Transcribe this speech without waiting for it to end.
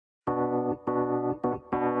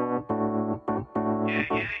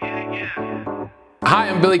Hi,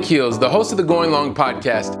 I'm Billy Keels, the host of the Going Long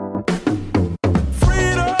podcast.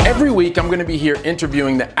 Every week, I'm going to be here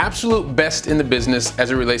interviewing the absolute best in the business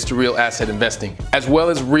as it relates to real asset investing, as well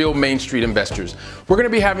as real Main Street investors. We're going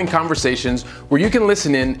to be having conversations where you can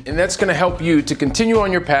listen in, and that's going to help you to continue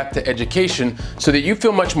on your path to education so that you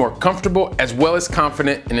feel much more comfortable as well as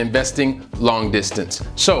confident in investing long distance.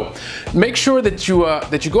 So make sure that you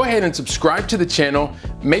go ahead and subscribe to the channel.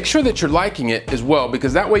 Make sure that you're liking it as well,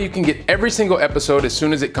 because that way you can get every single episode as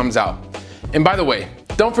soon as it comes out. And by the way,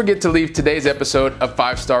 don't forget to leave today's episode a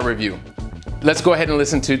 5-star review. Let's go ahead and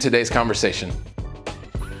listen to today's conversation.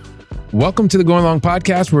 Welcome to the Going Long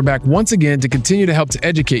podcast. We're back once again to continue to help to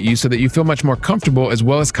educate you so that you feel much more comfortable as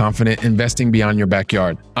well as confident investing beyond your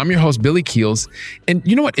backyard. I'm your host, Billy Keels. And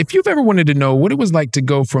you know what? If you've ever wanted to know what it was like to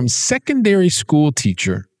go from secondary school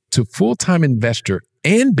teacher to full-time investor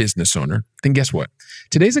and business owner, then guess what?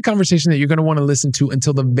 Today's a conversation that you're going to want to listen to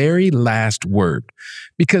until the very last word,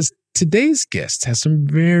 because today's guest has some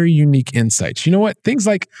very unique insights. You know what? Things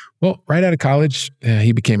like, well, right out of college,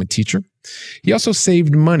 he became a teacher. He also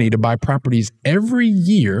saved money to buy properties every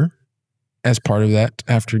year as part of that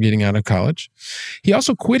after getting out of college. He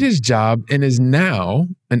also quit his job and is now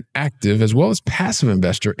an active as well as passive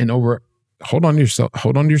investor in over, hold on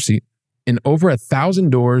to your seat, in over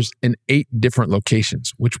 1,000 doors in 8 different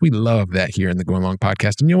locations, which we love that here in the Going Long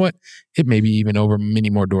podcast. And you know what? It may be even over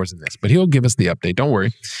many more doors than this, but he'll give us the update. Don't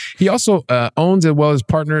worry. He also owns as well as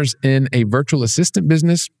partners in a virtual assistant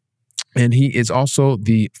business. And he is also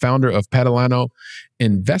the founder of Patalano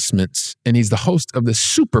Investments. And he's the host of the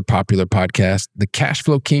super popular podcast, the Cash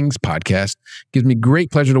Flow Kings podcast. Gives me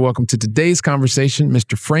great pleasure to welcome to today's conversation,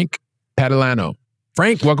 Mr. Frank Patalano.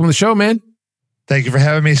 Frank, welcome to the show, man. Thank you for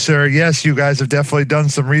having me, sir. Yes, you guys have definitely done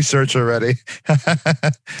some research already.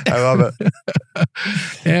 I love it.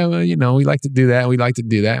 Yeah, well, you know, we like to do that. We like to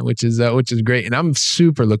do that, which is great. And I'm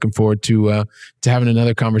super looking forward to having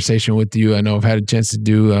another conversation with you. I know I've had a chance to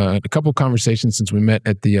do a couple conversations since we met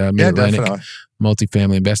at the Mid-Atlantic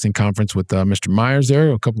Multifamily Investing Conference with Mr. Myers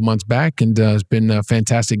there a couple months back, and it's been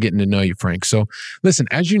fantastic getting to know you, Frank. So, listen,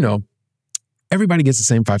 as you know, everybody gets the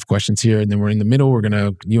same 5 questions here, and then we're in the middle.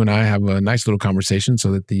 You and I have a nice little conversation so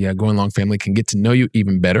that the Going Long family can get to know you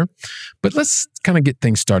even better. But let's kind of get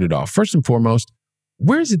things started off. First and foremost,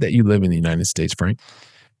 where is it that you live in the United States, Frank?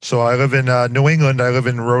 So I live in New England. I live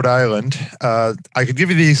in Rhode Island. I could give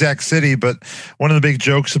you the exact city, but one of the big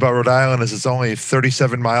jokes about Rhode Island is it's only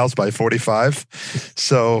 37 miles by 45.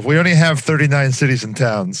 So we only have 39 cities and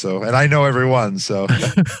towns. So, and I know everyone. So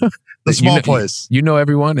the small place. You know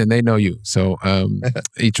everyone and they know you. So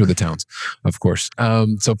each of the towns, of course.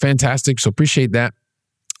 So fantastic. So appreciate that.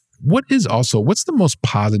 What's the most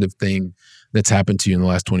positive thing that's happened to you in the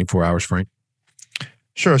last 24 hours, Frank?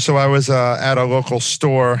 Sure. So I was at a local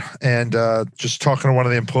store and just talking to one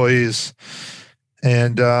of the employees,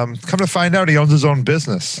 and come to find out he owns his own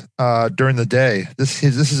business during the day. This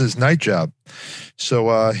is his night job.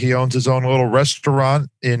 So he owns his own little restaurant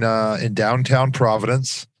in downtown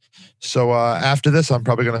Providence. So after this, I'm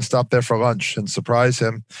probably going to stop there for lunch and surprise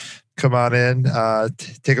him. Come on in,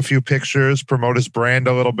 take a few pictures, promote his brand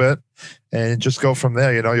a little bit, and just go from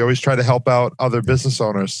there. You know, you always try to help out other business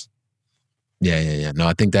owners. Yeah. No,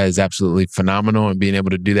 I think that is absolutely phenomenal, and being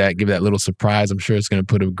able to do that, give that little surprise, I'm sure it's going to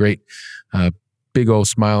put a great, big old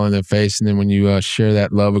smile on their face. And then when you share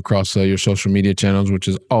that love across your social media channels, which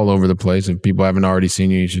is all over the place, if people haven't already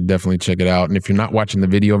seen you, you should definitely check it out. And if you're not watching the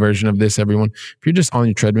video version of this, everyone, if you're just on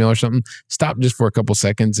your treadmill or something, stop just for a couple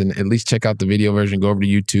seconds and at least check out the video version. Go over to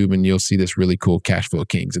YouTube and you'll see this really cool Cash Flow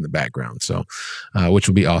Kings in the background. So, which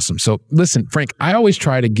will be awesome. So listen, Frank, I always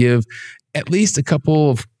try to give at least a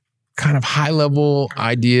couple of kind of high-level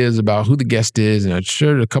ideas about who the guest is, and I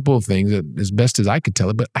shared a couple of things as best as I could tell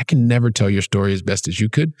it, but I can never tell your story as best as you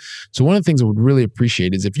could. So one of the things I would really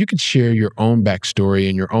appreciate is if you could share your own backstory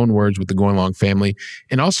in your own words with the Going Long family,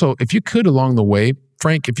 and also if you could along the way,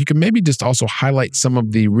 Frank, if you could maybe just also highlight some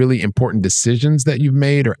of the really important decisions that you've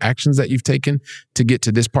made or actions that you've taken to get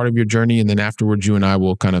to this part of your journey, and then afterwards you and I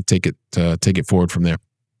will kind of take it forward from there.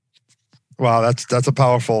 Wow, that's a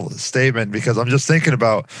powerful statement, because I'm just thinking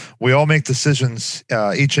about, we all make decisions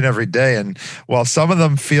each and every day. And while some of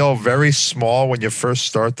them feel very small when you first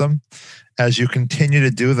start them, as you continue to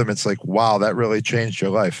do them, it's like, wow, that really changed your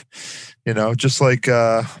life. You know, just like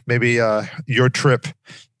maybe your trip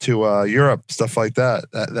to Europe, stuff like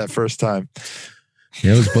that first time.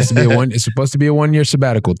 Yeah, it's supposed to be a 1-year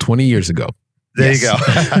sabbatical 20 years ago. There you go.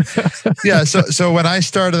 Yeah. So when I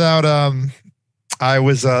started out, I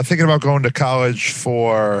was thinking about going to college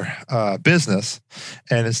for business,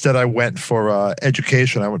 and instead I went for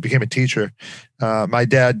education. I became a teacher. My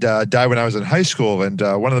dad died when I was in high school, and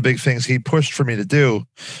one of the big things he pushed for me to do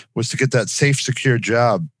was to get that safe, secure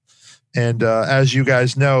job. And as you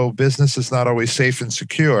guys know, business is not always safe and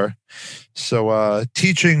secure. So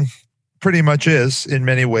teaching pretty much is in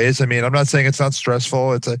many ways. I mean, I'm not saying it's not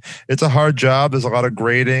stressful. It's a hard job. There's a lot of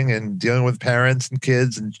grading and dealing with parents and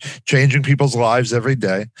kids and changing people's lives every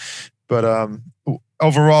day. But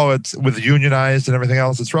overall, it's with unionized and everything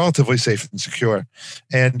else, it's relatively safe and secure.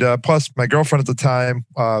 And plus, my girlfriend at the time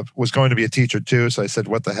was going to be a teacher too. So I said,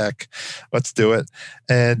 what the heck, let's do it.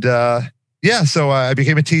 And yeah, so I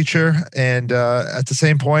became a teacher, and at the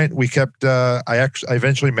same point, we kept. I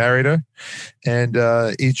eventually married her, and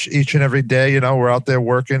each and every day, we're out there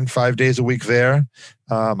working 5 days a week. There,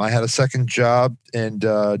 I had a second job, and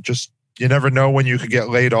just you never know when you could get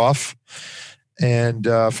laid off. And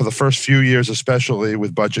for the first few years, especially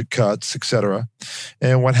with budget cuts, et cetera.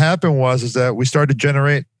 And what happened is that we started to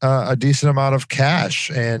generate a decent amount of cash.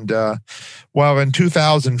 And while in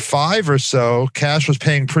 2005 or so, cash was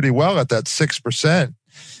paying pretty well at that 6%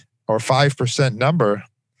 or 5% number,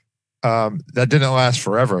 that didn't last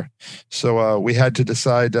forever. So we had to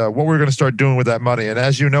decide what we were going to start doing with that money. And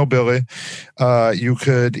as you know, Billy, you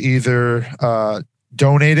could either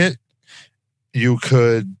donate it, you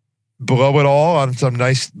could blow it all on some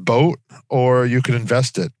nice boat, or you could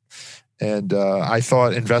invest it. And I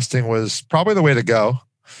thought investing was probably the way to go.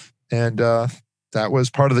 And that was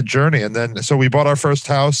part of the journey. And then, so we bought our first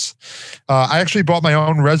house. I actually bought my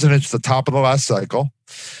own residence at the top of the last cycle.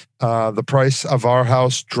 The price of our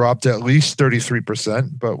house dropped at least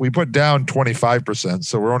 33%, but we put down 25%.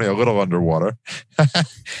 So we're only a little underwater.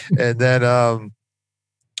 And then,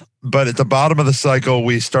 but at the bottom of the cycle,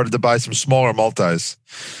 we started to buy some smaller multis,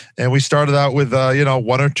 and we started out with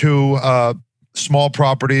one or two small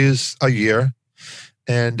properties a year,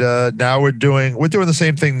 and now we're doing the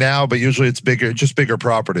same thing now, but usually it's bigger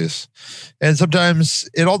properties, and sometimes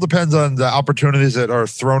it all depends on the opportunities that are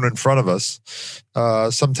thrown in front of us.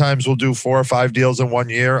 Sometimes we'll do 4 or 5 deals in 1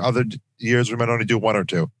 year. Other years we might only do 1 or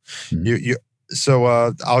 2. Mm-hmm. So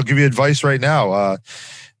I'll give you advice right now.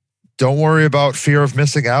 Don't worry about fear of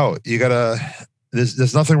missing out. You gotta.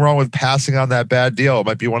 There's nothing wrong with passing on that bad deal. It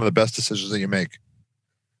might be one of the best decisions that you make.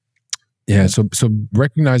 Yeah. So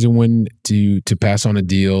recognizing when to pass on a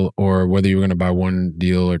deal, or whether you're going to buy 1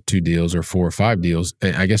 deal or 2 deals or 4 or 5 deals.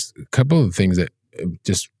 I guess a couple of things that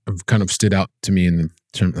just have kind of stood out to me, and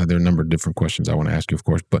there are a number of different questions I want to ask you, of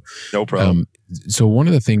course. But no problem. So one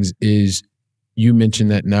of the things is, you mentioned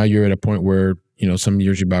that now you're at a point where some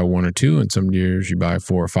years you buy 1 or 2, and some years you buy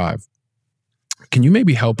 4 or 5. Can you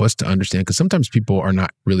maybe help us to understand? Because sometimes people are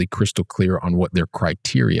not really crystal clear on what their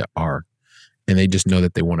criteria are, and they just know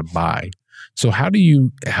that they want to buy. So how do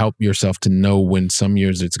you help yourself to know when some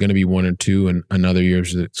years it's going to be 1 or 2, and another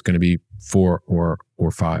years it's going to be 4 or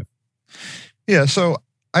 5? Yeah. So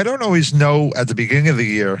I don't always know at the beginning of the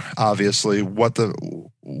year, obviously, what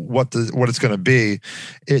it's going to be.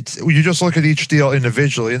 You just look at each deal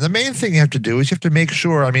individually, and the main thing you have to do is you have to make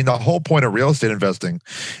sure. I mean, the whole point of real estate investing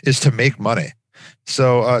is to make money.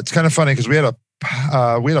 So it's kind of funny because we had a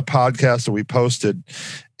podcast that we posted,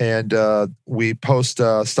 and we post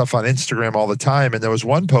stuff on Instagram all the time. And there was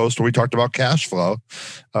one post where we talked about cash flow.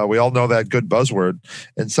 We all know that good buzzword.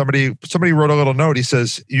 And somebody wrote a little note. He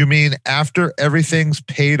says, "You mean after everything's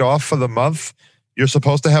paid off for the month, you're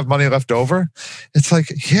supposed to have money left over?" It's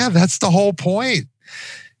like, yeah, that's the whole point.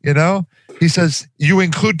 He says, "You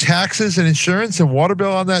include taxes and insurance and water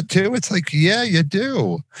bill on that too?" It's like, yeah, you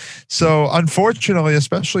do. So unfortunately,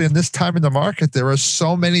 especially in this time in the market, there are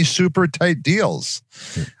so many super tight deals.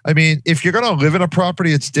 I mean, if you're going to live in a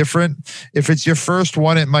property, it's different. If it's your first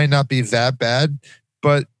one, it might not be that bad.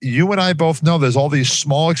 But you and I both know there's all these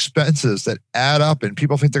small expenses that add up, and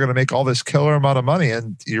people think they're going to make all this killer amount of money,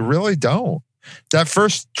 and you really don't. That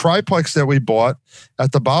first triplex that we bought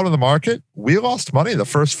at the bottom of the market, we lost money the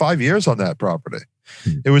first 5 years on that property.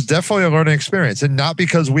 It was definitely a learning experience, and not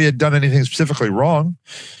because we had done anything specifically wrong.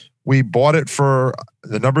 We bought it for,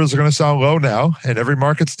 the numbers are going to sound low now, and every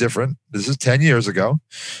market's different. This is 10 years ago.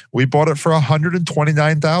 We bought it for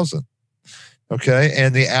 $129,000. Okay.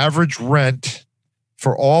 And the average rent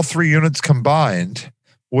for all 3 units combined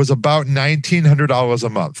was about $1,900 a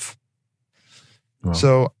month. Wow.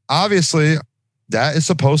 So obviously, that is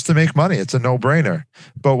supposed to make money. It's a no-brainer.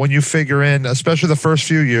 But when you figure in, especially the first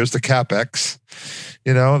few years, the CapEx,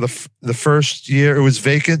 the first year it was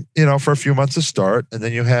vacant, for a few months to start. And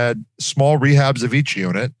then you had small rehabs of each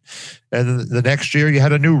unit. And then the next year you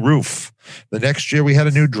had a new roof. The next year we had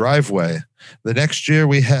a new driveway. The next year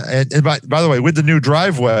we had, and by the way, with the new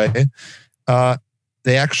driveway,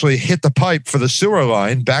 they actually hit the pipe for the sewer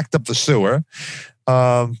line, backed up the sewer.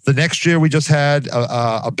 The next year we just had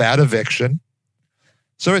a bad eviction.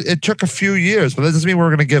 So it took a few years, but that doesn't mean we're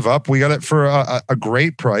going to give up. We got it for a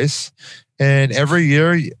great price. And every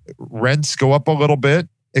year rents go up a little bit.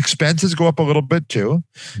 Expenses go up a little bit too,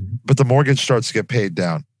 but the mortgage starts to get paid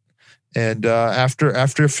down. And after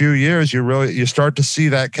a few years, you start to see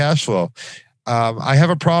that cash flow. I have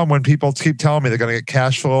a problem when people keep telling me they're going to get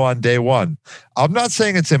cash flow on day one. I'm not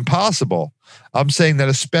saying it's impossible. I'm saying that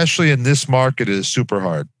especially in this market, it is super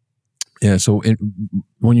hard. Yeah. So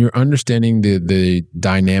when you're understanding the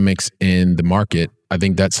dynamics in the market, I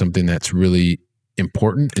think that's something that's really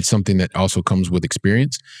important. It's something that also comes with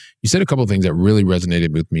experience. You said a couple of things that really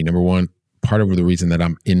resonated with me. Number one, part of the reason that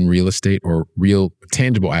I'm in real estate or real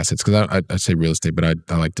tangible assets, because I say real estate, but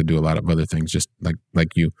I like to do a lot of other things just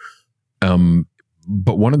like you.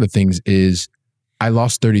 But one of the things is I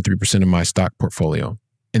lost 33% of my stock portfolio.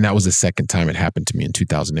 And that was the second time it happened to me in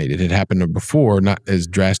 2008. It had happened before, not as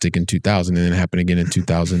drastic in 2000, and then it happened again in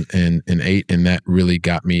 2008. And that really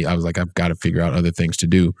got me. I was like, I've got to figure out other things to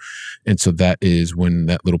do. And so that is when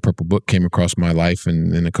that little purple book came across my life.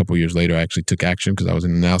 And then a couple of years later, I actually took action because I was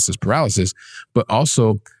in analysis paralysis. But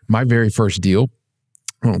also my very first deal,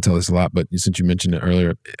 I won't tell this a lot, but since you mentioned it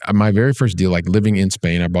earlier, my very first deal, like living in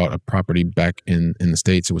Spain, I bought a property back in the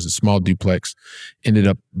States. It was a small duplex. Ended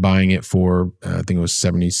up buying it for, I think it was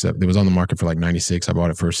 77. It was on the market for like 96. I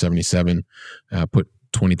bought it for 77. Put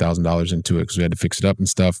 $20,000 into it because we had to fix it up and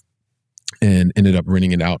stuff, and ended up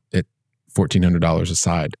renting it out at $1,400 a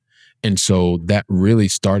side. And so that really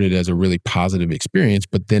started as a really positive experience,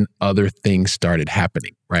 but then other things started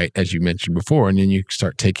happening, right? As you mentioned before. And then you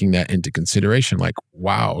start taking that into consideration, like,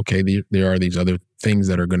 wow, okay, there are these other things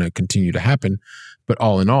that are going to continue to happen. But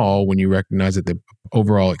all in all, when you recognize that the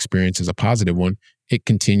overall experience is a positive one, it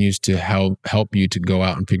continues to help you to go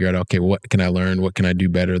out and figure out, okay, what can I learn? What can I do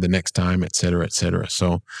better the next time, et cetera, et cetera.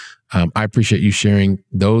 So I appreciate you sharing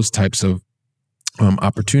those types of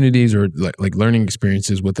opportunities or like learning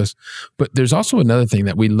experiences with us. But there's also another thing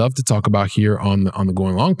that we love to talk about here on the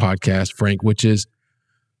Going Long podcast, Frank, which is,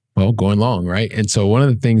 well, going long, right? And so one of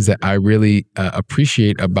the things that I really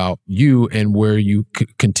appreciate about you and where you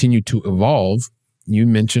continue to evolve, you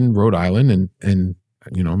mentioned Rhode Island and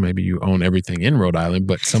you know, maybe you own everything in Rhode Island,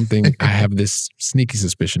 but something I have this sneaky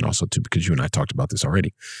suspicion also too, because you and I talked about this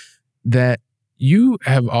already, that you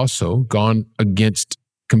have also gone against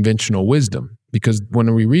conventional wisdom. Because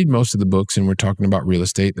when we read most of the books and we're talking about real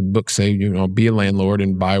estate, the books say, you know, be a landlord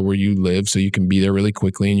and buy where you live so you can be there really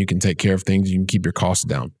quickly and you can take care of things, you can keep your costs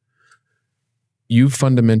down. You've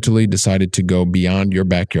fundamentally decided to go beyond your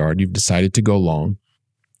backyard. You've decided to go long.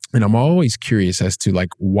 And I'm always curious as to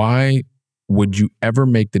like, why would you ever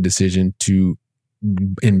make the decision to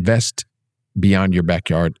invest beyond your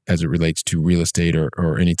backyard as it relates to real estate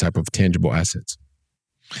or any type of tangible assets?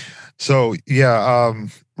 So yeah,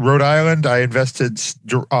 Rhode Island, I invested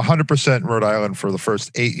 100% in Rhode Island for the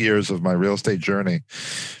first 8 years of my real estate journey.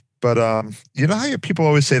 But you know how people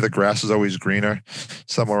always say the grass is always greener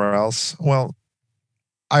somewhere else? Well,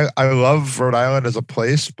 I love Rhode Island as a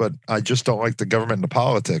place, but I just don't like the government and the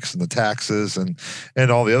politics and the taxes and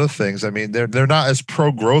all the other things. I mean, they're not as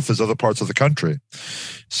pro-growth as other parts of the country.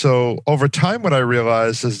 So over time, what I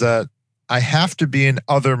realized is that I have to be in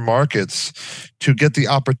other markets to get the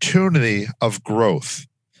opportunity of growth.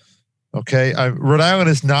 Okay, Rhode Island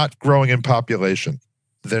is not growing in population.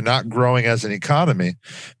 They're not growing as an economy,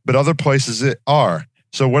 but other places are.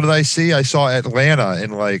 So what did I see? I saw Atlanta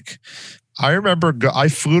in like, I remember I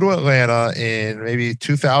flew to Atlanta in maybe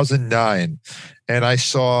 2009 and I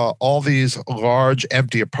saw all these large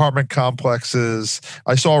empty apartment complexes.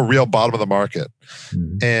 I saw a real bottom of the market.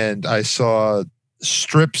 And I saw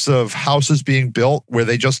strips of houses being built where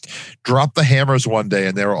they just dropped the hammers one day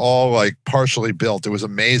and they were all like partially built. It was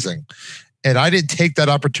amazing. And I didn't take that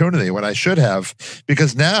opportunity when I should have,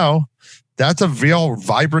 because now that's a real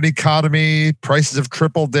vibrant economy. Prices have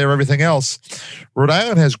tripled there, everything else. Rhode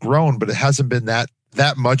Island has grown, but it hasn't been that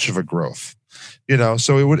much of a growth. You know,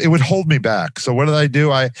 so it would hold me back. So what did I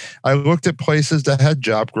do? I looked at places that had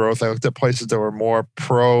job growth. I looked at places that were more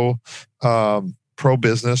pro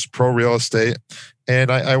business, pro real estate.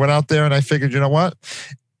 And I went out there and I figured, you know what?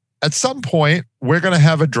 At some point, we're going to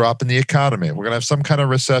have a drop in the economy. We're going to have some kind of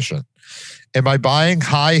recession. Am I buying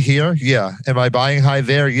high here? Yeah. Am I buying high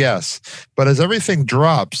there? Yes. But as everything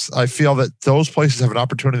drops, I feel that those places have an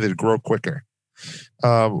opportunity to grow quicker.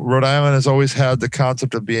 Rhode Island has always had the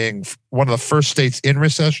concept of being one of the first states in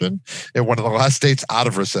recession and one of the last states out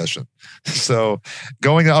of recession. So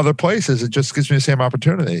going to other places, it just gives me the same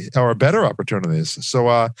opportunity or better opportunities. So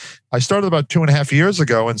I started about 2.5 years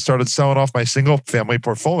ago and started selling off my single family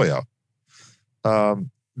portfolio.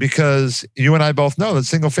 Because you and I both know that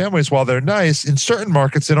single families, while they're nice, in certain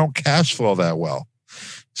markets, they don't cash flow that well.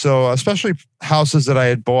 So especially houses that I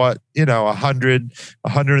had bought, 100,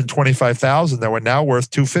 125,000 that were now worth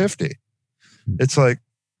 250. It's like,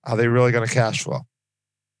 are they really going to cash flow?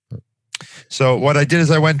 So what I did is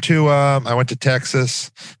I went to Texas,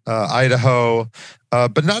 Idaho,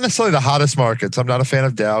 but not necessarily the hottest markets. I'm not a fan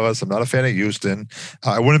of Dallas. I'm not a fan of Houston.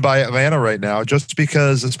 I wouldn't buy Atlanta right now just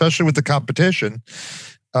because, especially with the competition,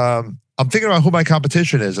 I'm thinking about who my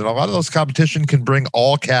competition is. And a lot of those competition can bring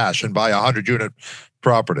all cash and buy a 100-unit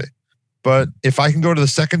property. But if I can go to the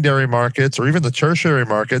secondary markets or even the tertiary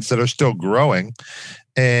markets that are still growing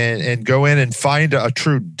and go in and find a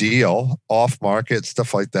true deal off market,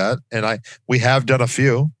 stuff like that. And we have done a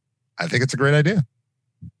few. I think it's a great idea.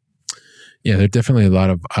 Yeah, there are definitely a lot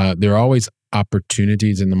of, there are always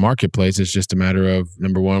opportunities in the marketplace. It's just a matter of,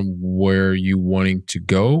 number one, where are you wanting to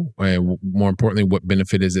go? More importantly, what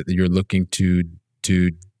benefit is it that you're looking to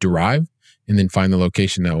derive? And then find the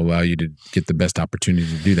location that will allow you to get the best opportunity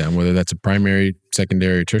to do that. And whether that's a primary,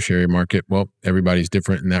 secondary, or tertiary market, well, everybody's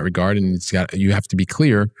different in that regard. And you have to be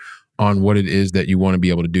clear on what it is that you want to be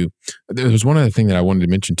able to do. There was one other thing that I wanted to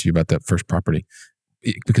mention to you about that first property,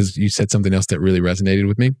 because you said something else that really resonated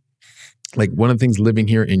with me. Like one of the things living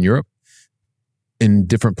here in Europe, in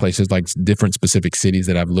different places, like different specific cities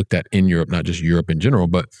that I've looked at in Europe, not just Europe in general,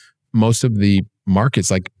 but most of the markets,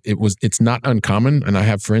 like it's not uncommon. And I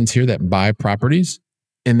have friends here that buy properties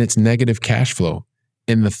and it's negative cash flow.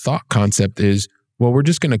 And the thought concept is, well, we're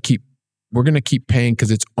going to keep paying because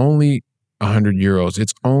it's only 100 euros.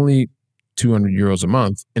 It's only 200 euros a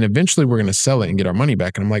month. And eventually we're going to sell it and get our money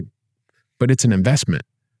back. And I'm like, but it's an investment.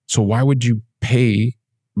 So why would you pay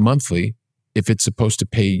monthly if it's supposed to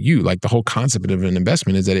pay you? Like the whole concept of an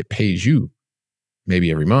investment is that it pays you maybe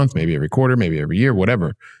every month, maybe every quarter, maybe every year,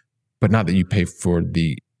 whatever. But not that you pay for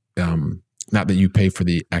the,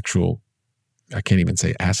 actual, I can't even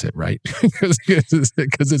say asset, right? because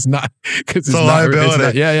it's not, because it's a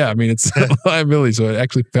liability. Yeah. I mean, it's a liability. So it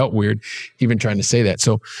actually felt weird even trying to say that.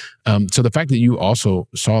 So, so the fact that you also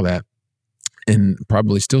saw that and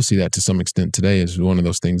probably still see that to some extent today is one of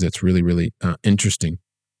those things that's really, really interesting.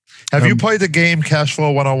 Have you played the game Cash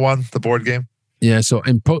Flow 101, the board game? Yeah. So,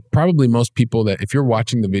 and probably most people that if you're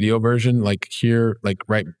watching the video version, like here, like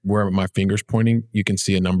right where my finger's pointing, you can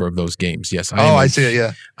see a number of those games. Yes. I see it.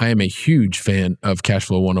 Yeah. I am a huge fan of Cash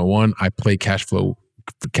Flow 101. I play Cash Flow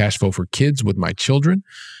for Kids with my children.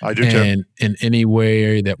 I do too. And in any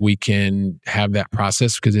way that we can have that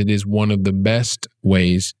process, because it is one of the best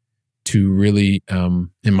ways to really,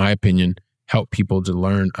 in my opinion, help people to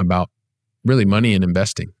learn about really money and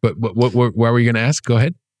investing. But what were you going to ask? Go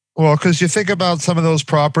ahead. Well, because you think about some of those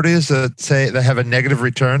properties that have a negative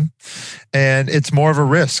return, and it's more of a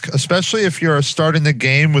risk, especially if you're starting the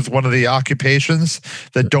game with one of the occupations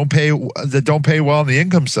that don't pay well on the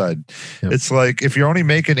income side. Yep. It's like if you're only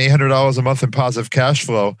making $800 a month in positive cash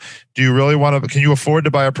flow, do you really want to? Can you afford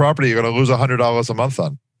to buy a property you're going to lose $100 a month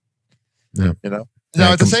on? Yeah. You know.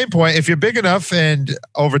 Now, at the same point, if you're big enough and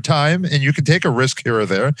over time, and you can take a risk here or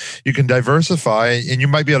there, you can diversify and you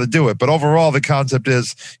might be able to do it. But overall, the concept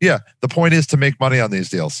is, the point is to make money on these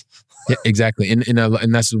deals. Yeah, exactly. And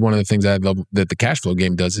that's one of the things I love that the cash flow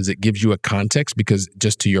game does is it gives you a context, because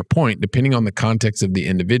just to your point, depending on the context of the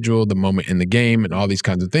individual, the moment in the game, and all these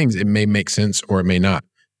kinds of things, it may make sense or it may not.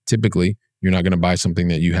 Typically, you're not going to buy something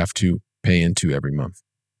that you have to pay into every month.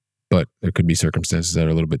 But there could be circumstances that are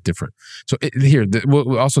a little bit different. So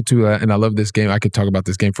also too, and I love this game. I could talk about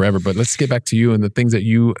this game forever, but let's get back to you and the things that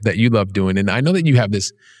you love doing. And I know that you have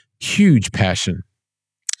this huge passion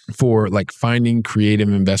for like finding creative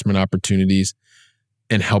investment opportunities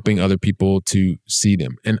and helping other people to see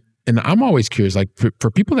them. And I'm always curious, like for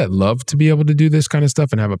people that love to be able to do this kind of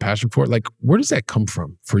stuff and have a passion for it, like where does that come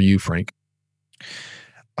from for you, Frank?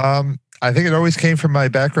 I think it always came from my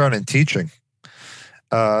background in teaching.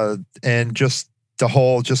 And just the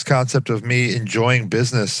whole concept of me enjoying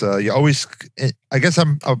business. I guess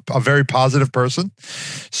I'm a very positive person.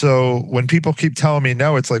 So when people keep telling me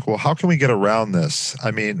no, it's like, well, how can we get around this?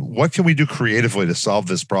 I mean, what can we do creatively to solve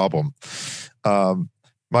this problem?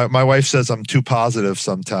 My wife says I'm too positive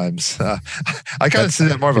sometimes. I kind of see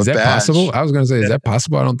that more of a badge. Is that possible? I was going to say, is that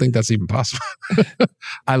possible? I don't think that's even possible.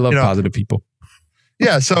 I love positive people.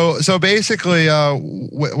 Yeah. So basically,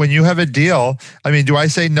 when you have a deal, I mean, do I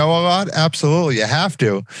say no a lot? Absolutely, you have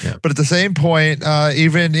to. Yeah. But at the same point,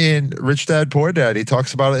 even in Rich Dad Poor Dad, he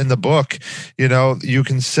talks about it in the book. You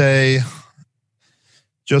can say,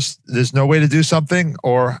 just there's no way to do something,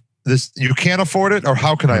 or this you can't afford it, or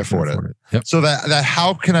how can I afford it? Yep. So that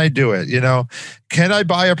how can I do it? Can I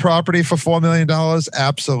buy a property for $4 million?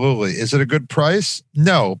 Absolutely. Is it a good price?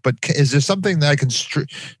 No. But is there something that I can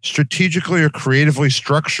strategically or creatively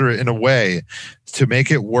structure it in a way to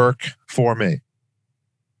make it work for me?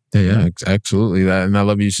 Yeah, absolutely. And I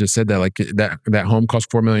love you just said that. Like that home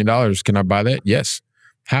cost $4 million. Can I buy that? Yes.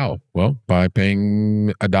 How? Well, by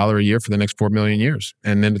paying $1 a year for the next 4 million years,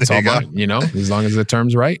 and then it's all mine. As long as the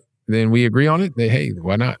term's right, then we agree on it. Hey,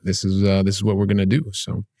 why not? This is what we're gonna do.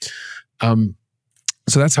 So,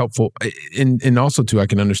 so that's helpful. And also too, I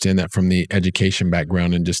can understand that from the education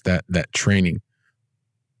background and just that training.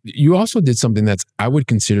 You also did something that's I would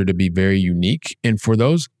consider to be very unique. And for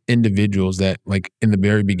those individuals that like in the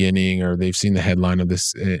very beginning, or they've seen the headline of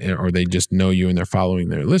this, or they just know you and they're following,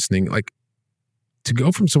 they're listening, like to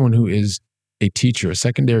go from someone who is a teacher, a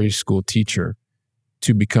secondary school teacher,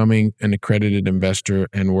 to becoming an accredited investor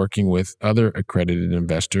and working with other accredited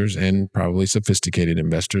investors and probably sophisticated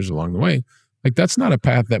investors along the way. Like that's not a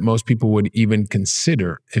path that most people would even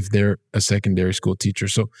consider if they're a secondary school teacher.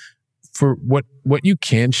 So for what you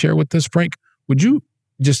can share with us, Frank, would you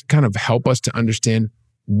just kind of help us to understand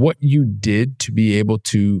what you did to be able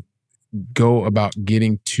to go about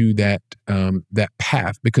getting to that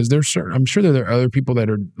path? Because I'm sure there are other people that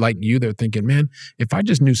are like you. They're thinking, man, if I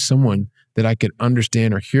just knew someone that I could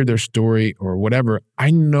understand or hear their story or whatever,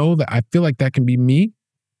 I know that I feel like that can be me,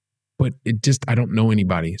 but I don't know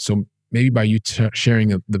anybody. So maybe by you sharing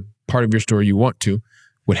the part of your story you want to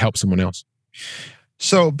would help someone else.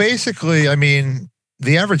 So basically, I mean,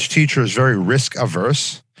 the average teacher is very risk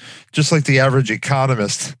averse. Just like the average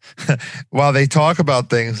economist, while they talk about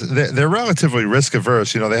things, they're relatively risk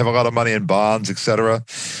averse. They have a lot of money in bonds, et cetera.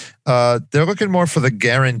 They're looking more for the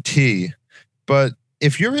guarantee. But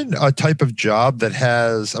if you're in a type of job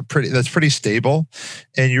that's pretty stable,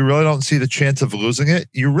 and you really don't see the chance of losing it,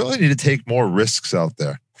 you really need to take more risks out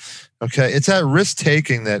there. Okay, it's that risk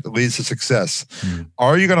taking that leads to success.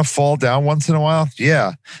 Are you going to fall down once in a while?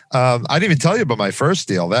 Yeah. I didn't even tell you about my first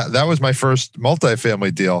deal. That was my first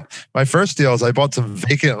multifamily deal. My first deal is I bought some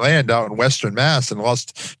vacant land out in Western Mass and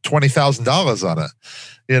lost $20,000 on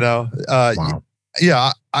it. Wow.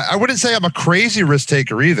 Yeah, I wouldn't say I'm a crazy risk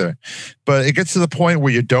taker either, but it gets to the point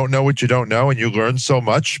where you don't know what you don't know, and you learn so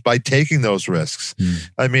much by taking those risks.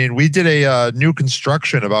 I mean, we did a new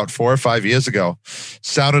construction about 4 or 5 years ago.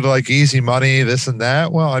 Sounded like easy money, this and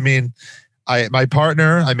that. Well, I mean, my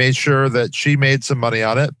partner, I made sure that she made some money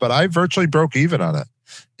on it, but I virtually broke even on it.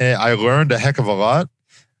 And I learned a heck of a lot.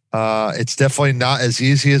 It's definitely not as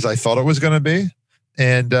easy as I thought it was going to be,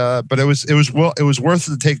 but it was worth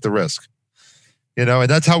it to take the risk. And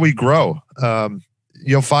that's how we grow.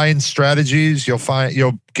 You'll find strategies,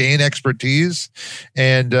 you'll gain expertise,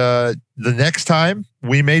 and the next time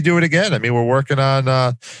we may do it again. I mean, we're working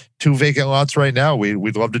on 2 vacant lots right now.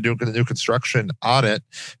 We'd love to do new construction on it,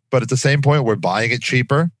 but at the same point, we're buying it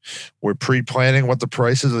cheaper. We're pre-planning what the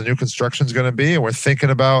prices of the new construction is going to be, and we're thinking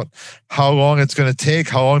about how long it's going to take.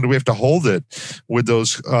 How long do we have to hold it with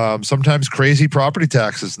those sometimes crazy property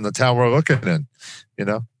taxes in the town we're looking in?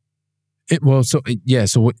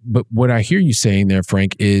 But what I hear you saying there,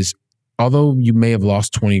 Frank, is although you may have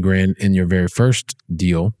lost 20 grand in your very first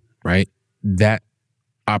deal, right? That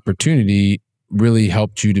opportunity really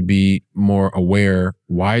helped you to be more aware,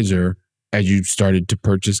 wiser as you started to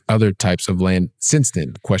purchase other types of land since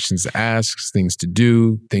then. Questions to ask, things to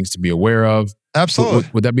do, things to be aware of. Absolutely.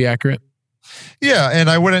 Would that be accurate? Yeah, and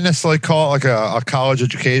I wouldn't necessarily call it like a college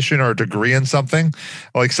education or a degree in something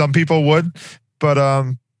like some people would, but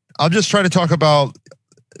I'm just trying to talk about,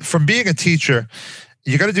 from being a teacher,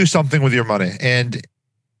 you got to do something with your money, and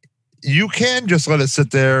you can just let it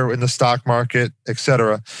sit there in the stock market, et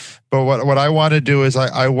cetera. But what I want to do is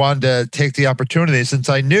I wanted to take the opportunity, since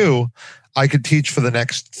I knew I could teach for the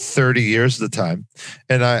next 30 years at the time,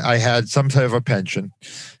 and I had some type of a pension,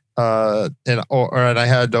 and I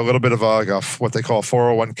had a little bit of what they call a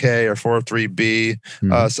 401k or 403b,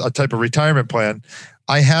 a type of retirement plan.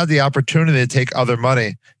 I had the opportunity to take other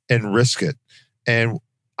money and risk it, and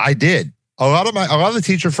I did. A lot of the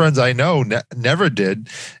teacher friends I know never did,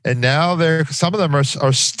 and now some of them are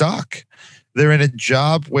stuck. They're in a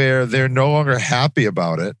job where they're no longer happy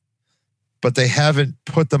about it, but they haven't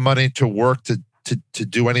put the money to work to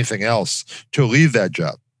do anything else to leave that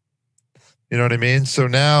job. You know what I mean? So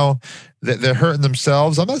now they're hurting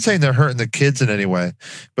themselves. I'm not saying they're hurting the kids in any way,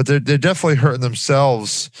 but they're definitely hurting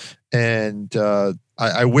themselves. And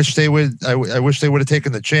I wish they would. I wish they would have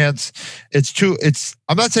taken the chance.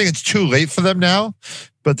 I'm not saying it's too late for them now,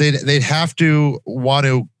 but they'd have to want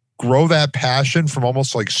to grow that passion from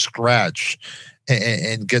almost like scratch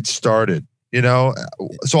and get started. You know,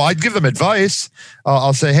 so I'd give them advice.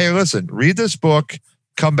 I'll say, hey, listen, read this book,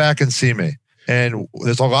 come back and see me. And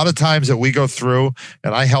there's a lot of times that we go through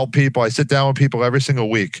and I help people. I sit down with people every single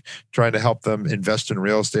week trying to help them invest in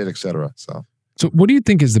real estate, et cetera. So what do you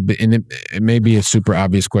think is and it may be a super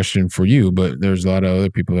obvious question for you, but there's a lot of other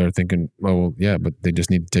people that are thinking, well, yeah, but they just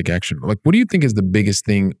need to take action. Like, what do you think is the biggest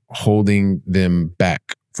thing holding them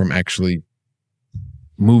back from actually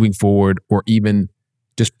moving forward or even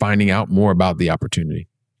just finding out more about the opportunity?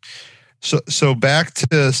 So back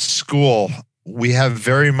to school, we have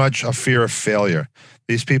very much a fear of failure.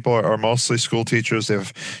 These people are mostly school teachers.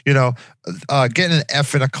 They've, getting an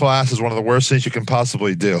F in a class is one of the worst things you can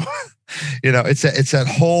possibly do. It's that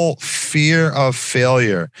whole fear of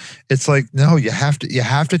failure. It's like, no, you have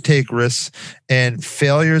to take risks, and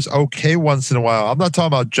failure's okay once in a while. I'm not talking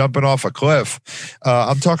about jumping off a cliff.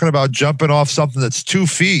 I'm talking about jumping off something that's 2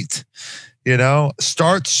 feet.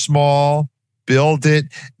 Start small, build it,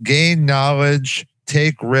 gain knowledge,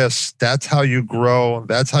 take risks. That's how you grow.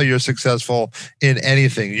 That's how you're successful in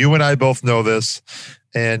anything. You and I both know this.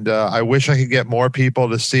 And I wish I could get more people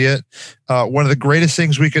to see it. One of the greatest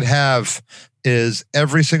things we could have is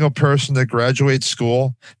every single person that graduates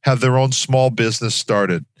school have their own small business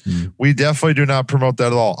started. Mm. We definitely do not promote that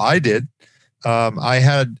at all. I did. When I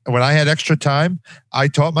had extra time, I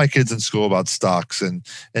taught my kids in school about stocks and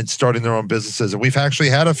starting their own businesses. And we've actually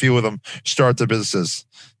had a few of them start their businesses,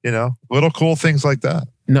 little cool things like that.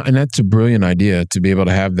 No, and that's a brilliant idea to be able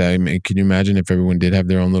to have that. I mean, can you imagine if everyone did have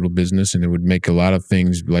their own little business, and it would make a lot of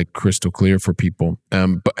things like crystal clear for people.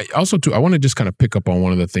 But also too, I want to just kind of pick up on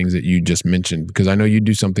one of the things that you just mentioned, because I know you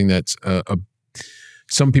do something that's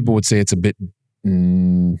some people would say it's a bit,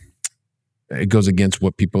 it goes against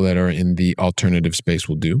what people that are in the alternative space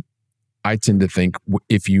will do. I tend to think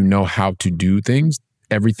if you know how to do things,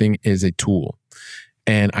 everything is a tool.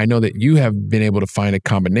 And I know that you have been able to find a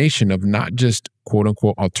combination of not just quote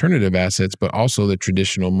unquote alternative assets, but also the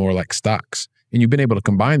traditional, more like stocks. And you've been able to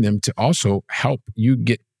combine them to also help you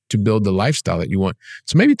get to build the lifestyle that you want.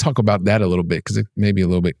 So maybe talk about that a little bit, because it may be a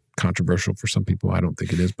little bit controversial for some people. I don't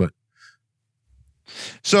think it is, but.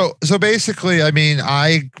 So basically, I mean,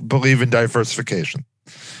 I believe in diversification.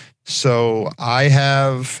 So I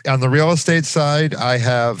have, on the real estate side, I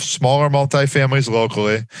have smaller multifamilies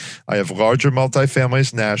locally. I have larger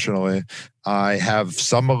multifamilies nationally. I have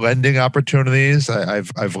some lending opportunities.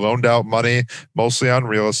 I've loaned out money mostly on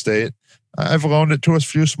real estate. I've loaned it to a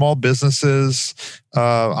few small businesses.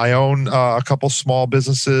 I own a couple small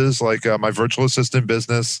businesses, like my virtual assistant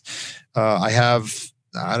business. I have,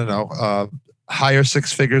 higher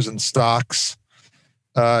 6 figures in stocks.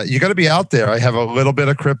 You got to be out there. I have a little bit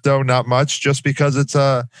of crypto, not much, just because it's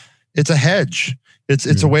a hedge.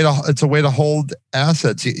 It's a way to hold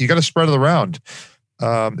assets. You got to spread it around.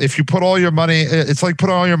 If you put all your money, it's like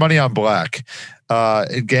putting all your money on black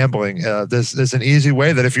in gambling. There's an easy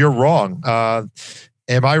way that if you're wrong,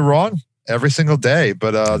 am I wrong? Every single day,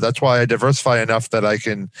 but that's why I diversify enough that I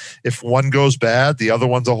can. If one goes bad, the other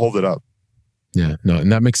ones will hold it up. Yeah, no, and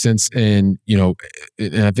that makes sense. And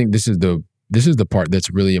and I think this is the part that's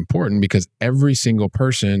really important, because every single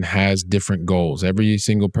person has different goals. Every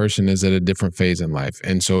single person is at a different phase in life.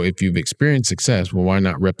 And so if you've experienced success, well, why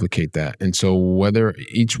not replicate that? And so whether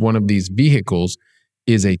each one of these vehicles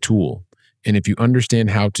is a tool, and if you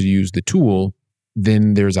understand how to use the tool,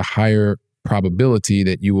 then there's a higher probability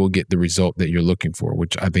that you will get the result that you're looking for,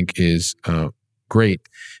 which I think is great.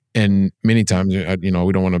 And many times, we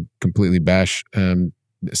don't want to completely bash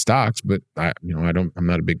stocks, but I'm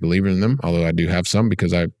not a big believer in them, although I do have some,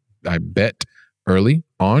 because I bet early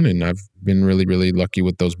on, and I've been really, really lucky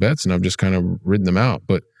with those bets, and I've just kind of ridden them out.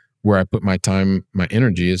 But where I put my time, my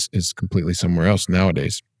energy is completely somewhere else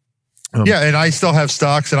nowadays. And I still have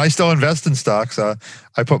stocks, and I still invest in stocks.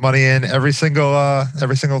 I put money in every single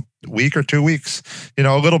week or 2 weeks,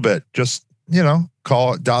 a little bit, just,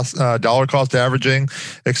 call it dollar cost averaging,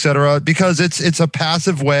 et cetera, because it's a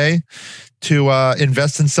passive way to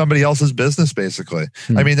invest in somebody else's business, basically.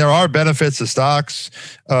 I mean, there are benefits to stocks.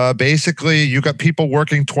 Basically, you got people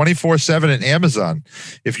working 24/7 at Amazon.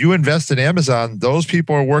 If you invest in Amazon, those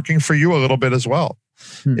people are working for you a little bit as well.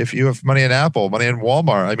 If you have money in Apple, money in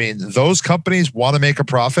Walmart, I mean, those companies want to make a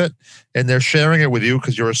profit, and they're sharing it with you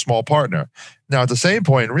because you're a small partner. Now, at the same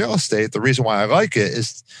point in real estate, the reason why I like it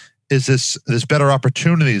is is there's better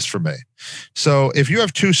opportunities for me. So if you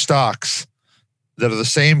have two stocks that are the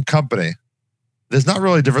same company, there's not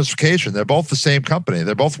really diversification. They're both the same company.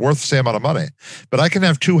 They're both worth the same amount of money. But I can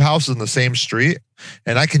have two houses in the same street,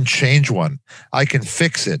 and I can change one. I can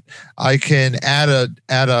fix it. I can add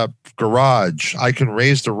a garage. I can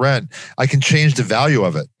raise the rent. I can change the value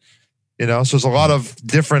of it. So there's a lot of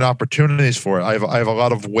different opportunities for it. I have a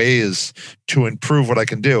lot of ways to improve what I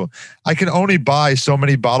can do. I can only buy so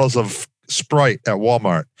many bottles of Sprite at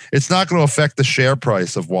Walmart. It's not going to affect the share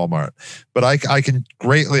price of Walmart, but I can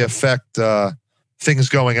greatly affect things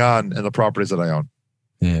going on in the properties that I own.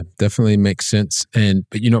 Yeah, definitely makes sense.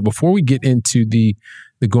 But before we get into the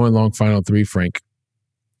going long final three, Frank,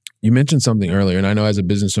 you mentioned something earlier, and I know as a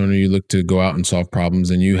business owner, you look to go out and solve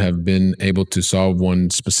problems, and you have been able to solve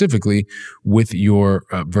one specifically with your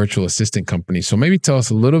virtual assistant company. So maybe tell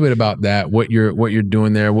us a little bit about that, what you're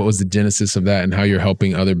doing there, what was the genesis of that, and how you're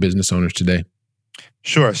helping other business owners today.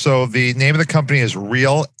 Sure. So the name of the company is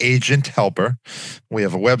Real Agent Helper. We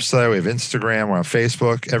have a website, we have Instagram, we're on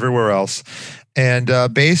Facebook, everywhere else. And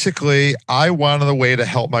basically, I wanted a way to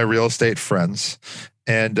help my real estate friends.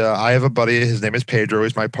 And I have a buddy, his name is Pedro,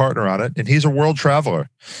 he's my partner on it, and he's a world traveler.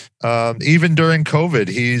 Even during COVID,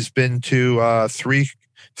 he's been to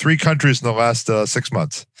three countries in the last 6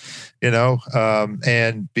 months.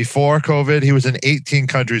 And before COVID, he was in 18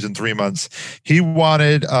 countries in 3 months. He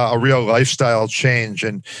wanted a real lifestyle change,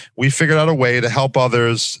 and we figured out a way to help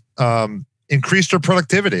others increase their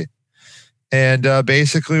productivity. And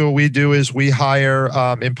basically what we do is we hire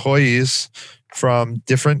employees from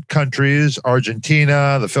different countries,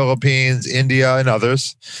 Argentina, the Philippines, India, and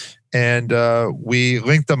others. And we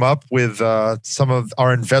link them up with some of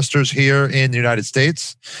our investors here in the United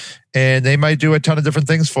States. And they might do a ton of different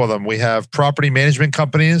things for them. We have property management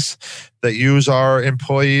companies that use our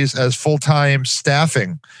employees as full-time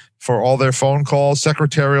staffing for all their phone calls,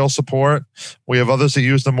 secretarial support. We have others that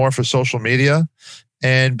use them more for social media.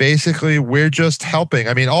 And basically, we're just helping.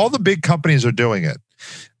 I mean, all the big companies are doing it.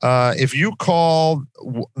 If you call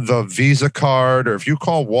the Visa card, or if you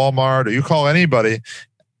call Walmart, or you call anybody,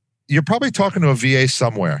 you're probably talking to a VA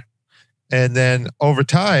somewhere. And then over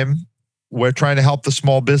time, we're trying to help the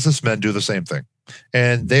small businessmen do the same thing.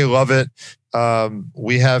 And they love it.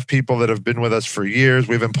 We have people that have been with us for years.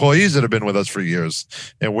 We have employees that have been with us for years.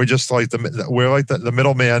 And we're just like the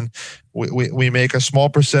middleman. We make a small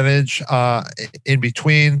percentage in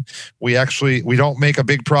between. We don't make a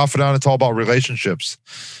big profit on it. It's all about relationships.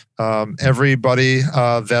 Everybody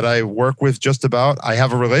that I work with, just about, I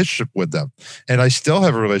have a relationship with them, and I still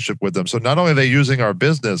have a relationship with them. So not only are they using our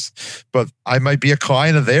business, but I might be a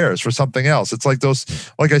client of theirs for something else. It's like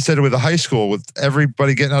like I said, with the high school, with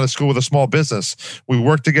everybody getting out of school with a small business, we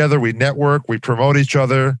work together, we network, we promote each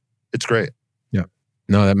other. It's great. Yeah.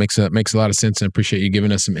 No, that makes a lot of sense. And I appreciate you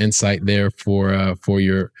giving us some insight there for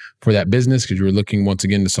that business, because you were looking once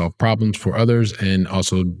again to solve problems for others, and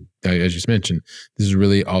also, as you just mentioned, this is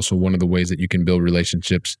really also one of the ways that you can build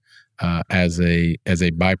relationships as a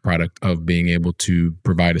byproduct of being able to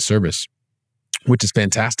provide a service, which is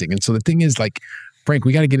fantastic. And so the thing is, like, Frank,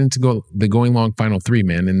 we got to get into the going long final three,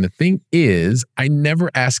 man. And the thing is, I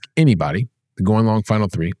never ask anybody the going long final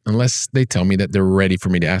three unless they tell me that they're ready for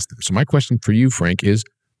me to ask them. So my question for you, Frank, is,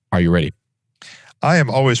 are you ready? I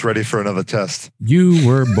am always ready for another test. You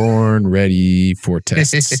were born ready for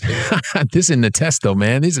tests. This isn't a test though,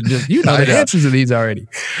 man. These are just, the answers to these already.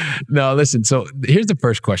 No, listen. So here's the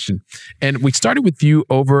first question. And we started with you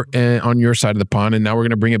over on your side of the pond, and now we're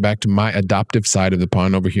going to bring it back to my adoptive side of the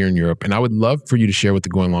pond over here in Europe. And I would love for you to share with the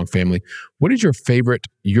Going Long family, what is your favorite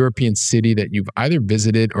European city that you've either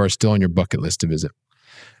visited or are still on your bucket list to visit?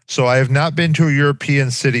 So I have not been to a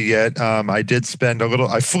European city yet. I did spend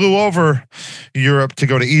I flew over Europe to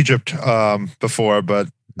go to Egypt before, but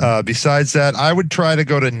besides that, I would try to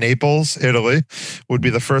go to Naples, Italy, would be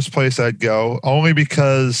the first place I'd go, only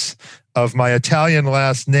because of my Italian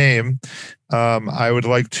last name. I would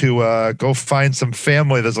like to go find some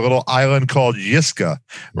family. There's a little island called Ischia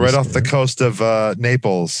right off the coast of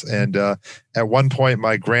Naples. And at one point,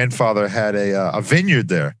 my grandfather had a vineyard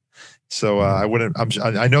there. So I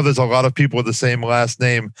know there's a lot of people with the same last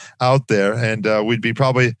name out there, and we'd be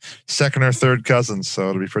probably second or third cousins. So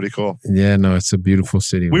it'll be pretty cool. Yeah, no, it's a beautiful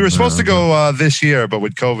city. We were supposed to go this year, but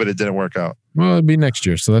with COVID, it didn't work out. Well, it'll be next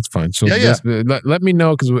year, so that's fine. So let me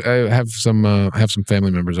know, because I have some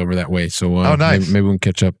family members over that way. So nice. Maybe we can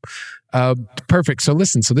catch up. Perfect. So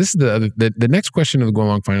listen. So this is the next question of the Going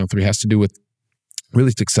Long Final Three has to do with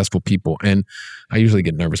really successful people. And I usually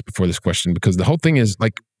get nervous before this question, because the whole thing is,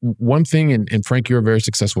 like, one thing, and Frank, you're a very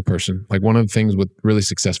successful person. Like, one of the things with really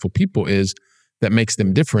successful people is that makes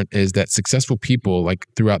them different is that successful people, like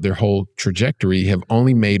throughout their whole trajectory, have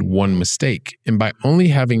only made one mistake. And by only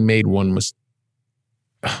having made one mistake,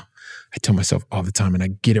 I tell myself all the time and I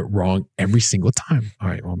get it wrong every single time. All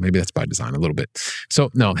right, well, maybe that's by design a little bit. So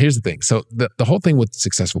no, here's the thing. So the whole thing with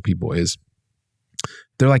successful people is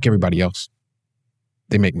they're like everybody else.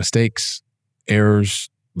 They make mistakes, errors,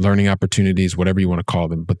 learning opportunities, whatever you want to call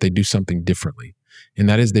them, but they do something differently. And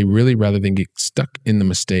that is they really, rather than get stuck in the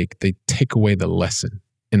mistake, they take away the lesson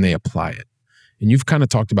and they apply it. And you've kind of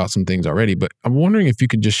talked about some things already, but I'm wondering if you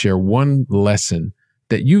could just share one lesson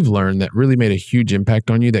that you've learned that really made a huge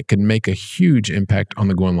impact on you that could make a huge impact on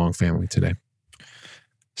the Going Long family today.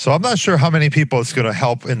 So I'm not sure how many people it's going to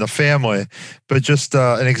help in the family, but just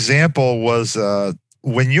an example was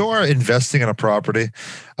when you're investing in a property,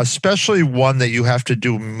 especially one that you have to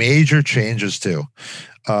do major changes to,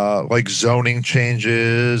 like zoning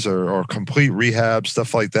changes or complete rehab,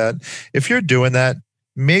 stuff like that. If you're doing that,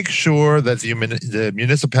 make sure that the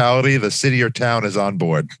municipality, the city or town is on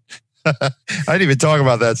board. I didn't even talk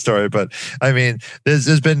about that story, but I mean,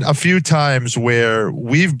 there's been a few times where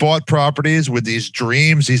we've bought properties with these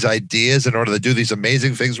dreams, these ideas in order to do these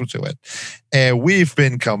amazing things to it. And we've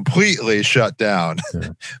been completely shut down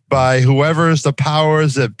by whoever's the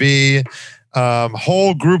powers that be,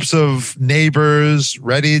 whole groups of neighbors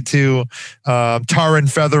ready to tar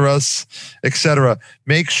and feather us, etc.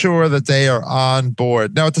 Make sure that they are on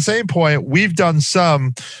board. Now, at the same point, we've done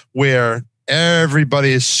some where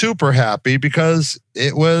everybody is super happy because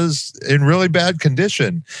it was in really bad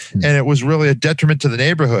condition and it was really a detriment to the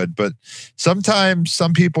neighborhood. But sometimes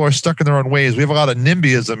some people are stuck in their own ways. We have a lot of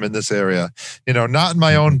NIMBYism in this area, not in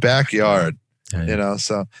my own backyard.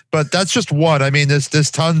 So, but that's just one. I mean,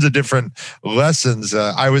 there's tons of different lessons.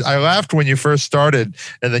 I laughed when you first started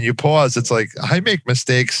and then you paused. It's like, I make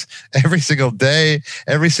mistakes every single day,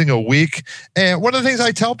 every single week. And one of the things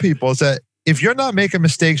I tell people is that if you're not making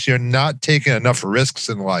mistakes, you're not taking enough risks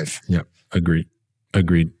in life. Yeah, agreed.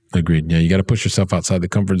 Yeah, you got to push yourself outside the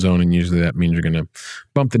comfort zone, and usually that means you're going to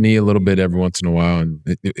bump the knee a little bit every once in a while, and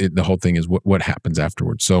the whole thing is what happens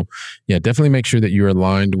afterwards. So, yeah, definitely make sure that you're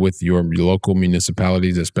aligned with your local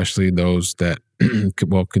municipalities, especially those that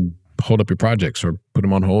could hold up your projects or put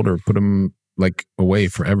them on hold or put them away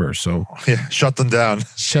forever. So yeah, shut them down.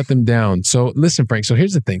 So listen, Frank, so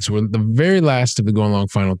here's the thing. So the very last of the Going Long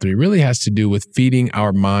final three really has to do with feeding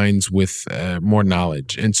our minds with more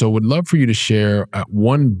knowledge. And so would love for you to share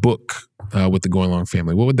one book with the Going Long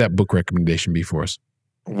family. What would that book recommendation be for us?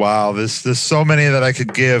 Wow, there's so many that I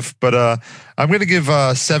could give, but I'm going to give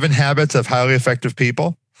 7 Habits of Highly Effective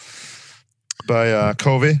People by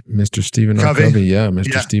Covey. Mr. Stephen R. Covey. Yeah,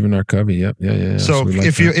 Mr. Stephen R. Covey. Yep. Yeah. So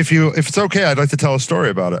if it's okay, I'd like to tell a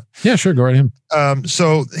story about it. Yeah, sure. Go right ahead.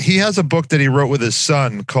 So he has a book that he wrote with his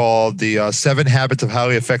son called The 7 Habits of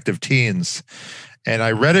Highly Effective Teens. And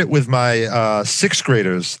I read it with my 6th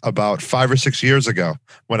graders about 5 or 6 years ago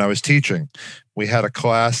when I was teaching. We had a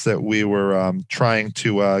class that we were trying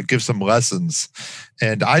to give some lessons.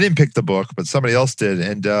 And I didn't pick the book, but somebody else did.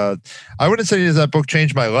 And I wouldn't say that book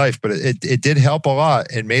changed my life, but it did help a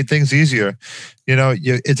lot. It made things easier.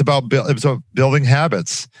 It's about building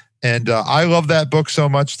habits. And I love that book so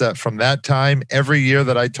much that from that time, every year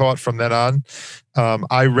that I taught from then on,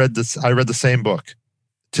 I read the same book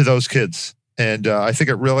to those kids. And I think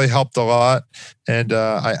it really helped a lot. And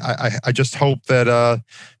I just hope that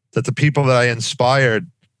the people that I inspired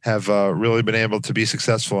have really been able to be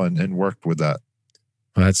successful and worked with that.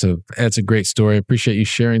 Well, that's a great story. I appreciate you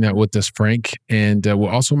sharing that with us, Frank. And we'll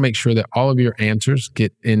also make sure that all of your answers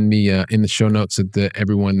get in the show notes so that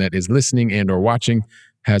everyone that is listening and or watching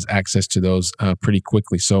has access to those pretty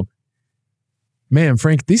quickly. So, man,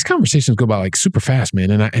 Frank, these conversations go by super fast,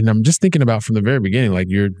 man. And I'm just thinking about from the very beginning,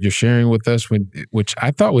 you're sharing with us, which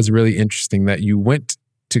I thought was really interesting, that you went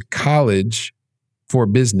to college for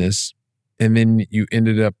business and then you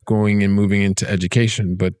ended up going and moving into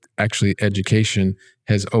education. But actually, education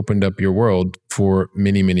has opened up your world for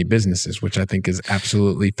many, many businesses, which I think is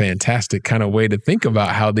absolutely fantastic kind of way to think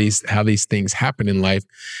about how these things happen in life.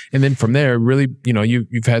 And then from there, really,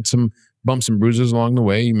 you've had some bumps and bruises along the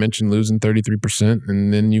way. You mentioned losing 33%,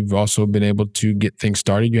 and then you've also been able to get things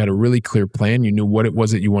started. You had a really clear plan. You knew what it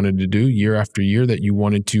was that you wanted to do year after year, that you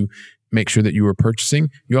wanted to make sure that you were purchasing.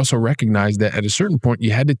 You also recognized that at a certain point,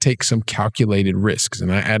 you had to take some calculated risks.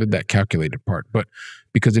 And I added that calculated part. But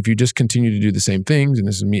because if you just continue to do the same things, and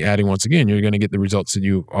this is me adding once again, you're going to get the results that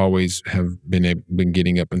you always have been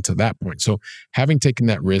getting up until that point. So having taken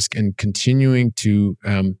that risk and continuing to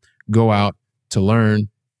go out to learn,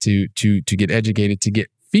 to get educated, to get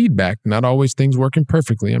feedback, not always things working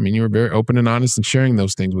perfectly. I mean, you were very open and honest in sharing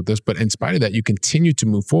those things with us, but in spite of that, you continue to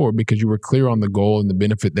move forward because you were clear on the goal and the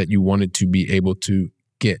benefit that you wanted to be able to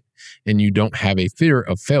get. And you don't have a fear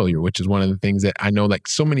of failure, which is one of the things that I know, like,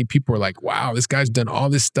 so many people are like, wow, this guy's done all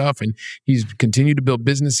this stuff and he's continued to build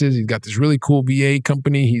businesses. He's got this really cool VA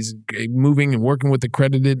company. He's moving and working with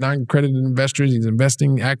accredited, non-accredited investors. He's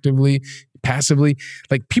investing actively, passively.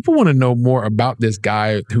 Like, people want to know more about this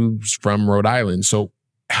guy who's from Rhode Island. So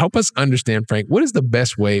help us understand, Frank, what is the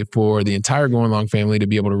best way for the entire Going Long family to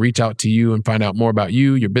be able to reach out to you and find out more about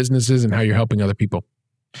you, your businesses, and how you're helping other people?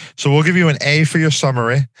 So we'll give you an A for your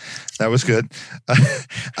summary. That was good.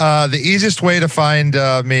 The easiest way to find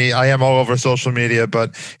me, I am all over social media,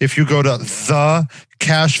 but if you go to The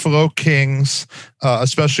Cashflow Kings,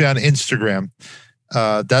 especially on Instagram,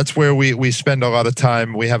 that's where we spend a lot of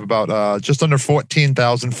time. We have about just under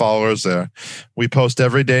 14,000 followers there. We post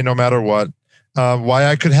every day, no matter what. Why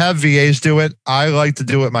I could have VAs do it, I like to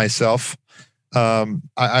do it myself.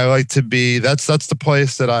 I like to be, that's the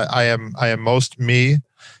place that I am most me.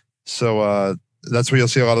 So that's where you'll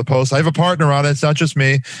see a lot of posts. I have a partner on it. It's not just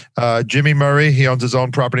me. Jimmy Murray, he owns his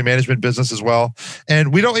own property management business as well.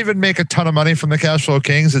 And we don't even make a ton of money from the Cashflow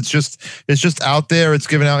Kings. It's just out there. It's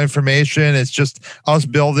giving out information. It's just us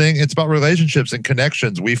building. It's about relationships and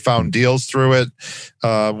connections. We found deals through it.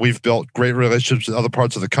 We've built great relationships in other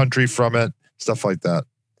parts of the country from it, stuff like that.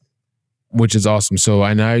 Which is awesome. So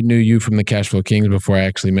I knew you from the Cashflow Kings before I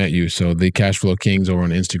actually met you. So the Cashflow Kings over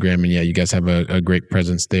on Instagram, and yeah, you guys have a great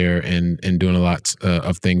presence there and doing a lot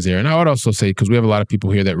of things there. And I would also say, because we have a lot of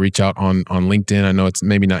people here that reach out on LinkedIn. I know it's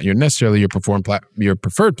maybe not necessarily your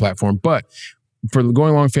preferred platform, but for the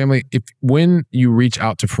Going Long family, when you reach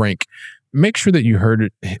out to Frank, make sure that you heard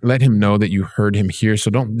it, let him know that you heard him here. So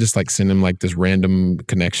don't just like send him like this random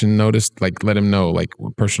connection notice, like let him know, like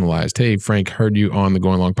personalized, hey, Frank, heard you on the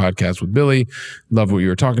Going Long podcast with Billy. Love what you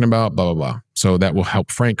were talking about, blah, blah, blah. So that will help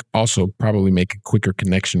Frank also probably make a quicker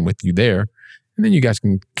connection with you there. And then you guys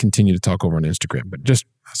can continue to talk over on Instagram, but just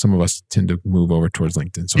some of us tend to move over towards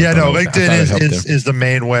LinkedIn. So yeah, no, LinkedIn is the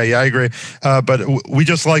main way. Yeah, I agree. But we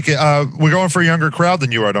just like it. We're going for a younger crowd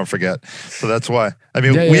than you are, don't forget. So that's why. I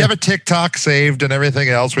mean, we have a TikTok saved and everything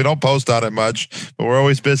else. We don't post on it much, but we're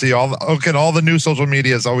always busy. All the new social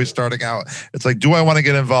media is always starting out. It's like, do I want to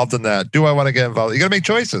get involved in that? Do I want to get involved? You got to make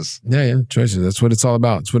choices. Yeah, choices. That's what it's all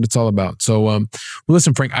about. That's what it's all about. So, well,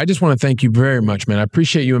 listen, Frank, I just want to thank you very much, man. I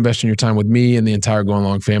appreciate you investing your time with me and the entire Going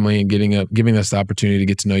Long family and giving us the opportunity to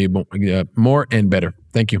get to know you more and better.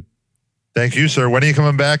 Thank you. Thank you, sir. When are you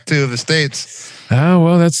coming back to the States?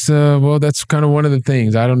 Well, that's kind of one of the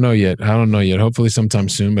things. I don't know yet. Hopefully sometime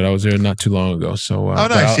soon, but I was there not too long ago. So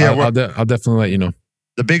nice. I'll definitely let you know.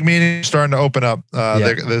 The big meeting is starting to open up.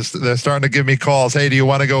 They're starting to give me calls. Hey, do you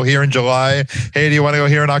want to go here in July? Hey, do you want to go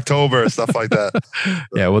here in October? Stuff like that.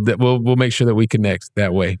 Yeah, we'll make sure that we connect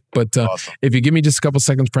that way. But awesome. If you give me just a couple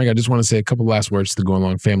seconds, Frank, I just want to say a couple last words to the Going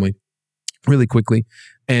Long family really quickly.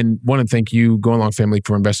 And want to thank you, Going Long family,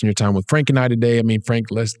 for investing your time with Frank and I today. I mean, Frank,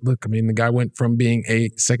 the guy went from being a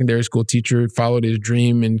secondary school teacher, followed his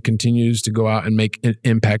dream, and continues to go out and make an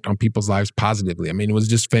impact on people's lives positively. I mean, it was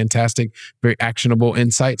just fantastic, very actionable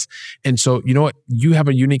insights. And so, you know what? You have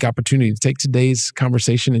a unique opportunity to take today's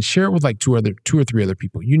conversation and share it with like two or three other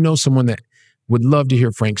people. You know, someone that would love to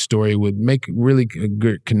hear Frank's story, would make really a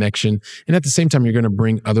good connection. And at the same time, you're going to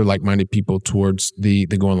bring other like-minded people towards the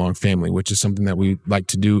Going Long family, which is something that we like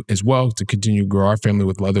to do as well, to continue to grow our family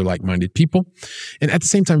with other like-minded people. And at the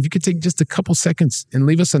same time, if you could take just a couple seconds and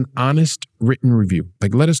leave us an honest written review,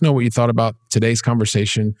 like let us know what you thought about today's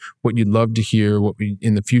conversation, what you'd love to hear,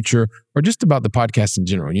 in the future, or just about the podcast in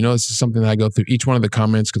general. You know, this is something that I go through each one of the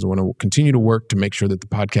comments because I want to continue to work to make sure that the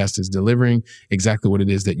podcast is delivering exactly what it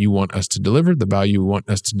is that you want us to deliver, the value you want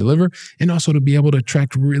us to deliver, and also to be able to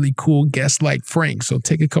attract really cool guests like Frank. So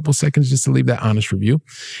take a couple seconds just to leave that honest review.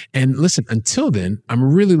 And listen, until then, I'm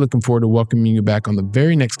really looking forward to welcoming you back on the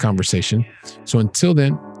very next conversation. So until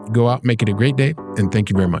then, go out, make it a great day, and thank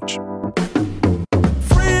you very much.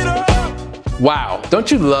 Wow,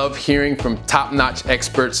 don't you love hearing from top-notch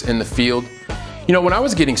experts in the field? You know, when I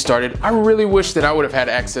was getting started, I really wish that I would have had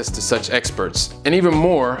access to such experts. And even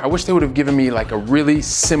more, I wish they would have given me like a really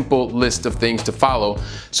simple list of things to follow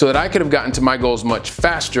so that I could have gotten to my goals much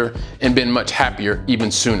faster and been much happier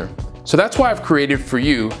even sooner. So that's why I've created for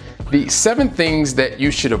you the 7 things that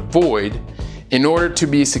you should avoid in order to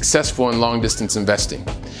be successful in long-distance investing.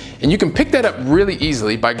 And you can pick that up really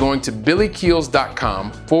easily by going to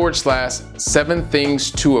billykeels.com/7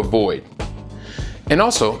 things to avoid. And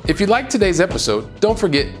also, if you liked today's episode, don't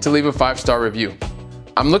forget to leave a 5-star review.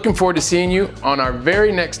 I'm looking forward to seeing you on our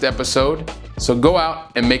very next episode. So go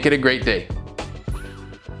out and make it a great day.